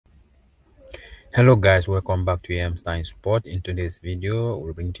Hello guys, welcome back to Stein Sport. In today's video,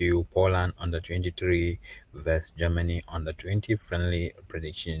 we'll bring to you Poland under 23 versus Germany under 20 friendly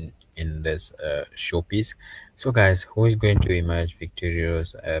prediction in this showpiece. So guys, who is going to emerge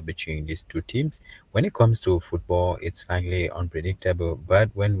victorious between these two teams? When it comes to football, it's likely unpredictable, but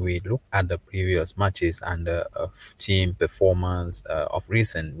when we look at the previous matches and the team performance of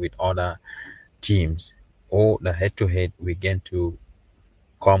recent with other teams or the head-to-head, we get to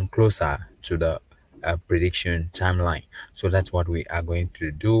come closer to the prediction timeline. So that's what we are going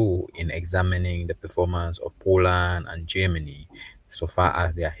to do in examining the performance of Poland and Germany so far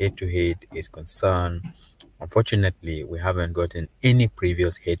as their head-to-head is concerned. Unfortunately, we haven't gotten any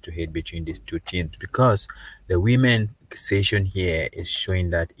previous head-to-head between these two teams because the women session here is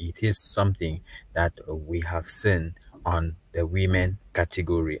showing that it is something that we have seen on the women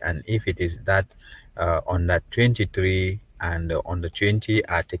category. And if it is that on that 23 and on the 20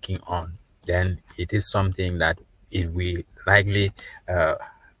 are taking on, then it is something that it will likely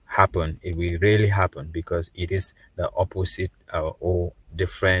happen. It will really happen because it is the opposite or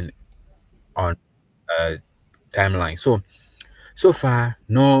different on uh, timeline. So far,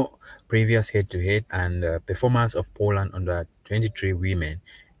 no previous head-to-head and performance of Poland under 23 women.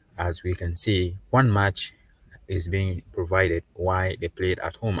 As we can see, one match is being provided while they played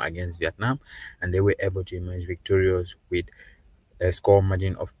at home against Vietnam, and they were able to emerge victorious with a score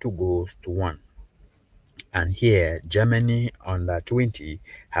margin of 2 goals to 1. And here, Germany under 20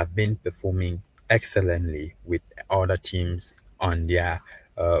 have been performing excellently with other teams on their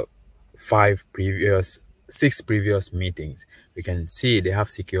uh, six previous meetings. We can see they have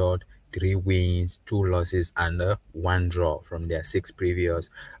secured 3 wins, 2 losses, and one draw from their 6 previous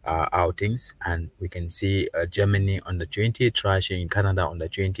outings. And we can see Germany under 20 trashing Canada under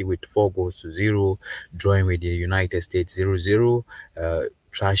 20 with 4 goals to 0, drawing with the United States 0-0.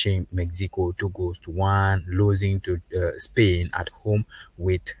 Trashing Mexico 2 goals to 1, losing to Spain at home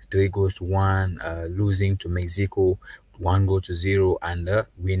with 3 goals to 1, losing to Mexico 1 goal to 0, and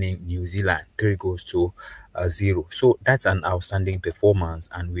winning New Zealand 3 goals to 0. So that's an outstanding performance,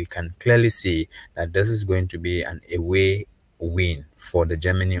 and we can clearly see that this is going to be an away win for the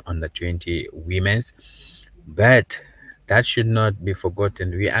Germany under 20 women's. But that should not be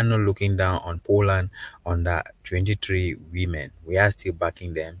forgotten. We are not looking down on Poland under 23 women. We are still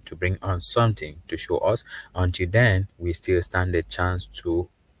backing them to bring on something to show us. Until then, we still stand a chance to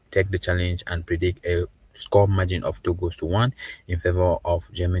take the challenge and predict a score margin of 2 goals to 1 in favor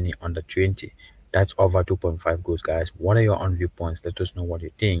of Germany under 20. That's over 2.5 goals, guys. What are your own viewpoints? Let us know what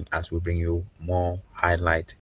you think as we bring you more highlights.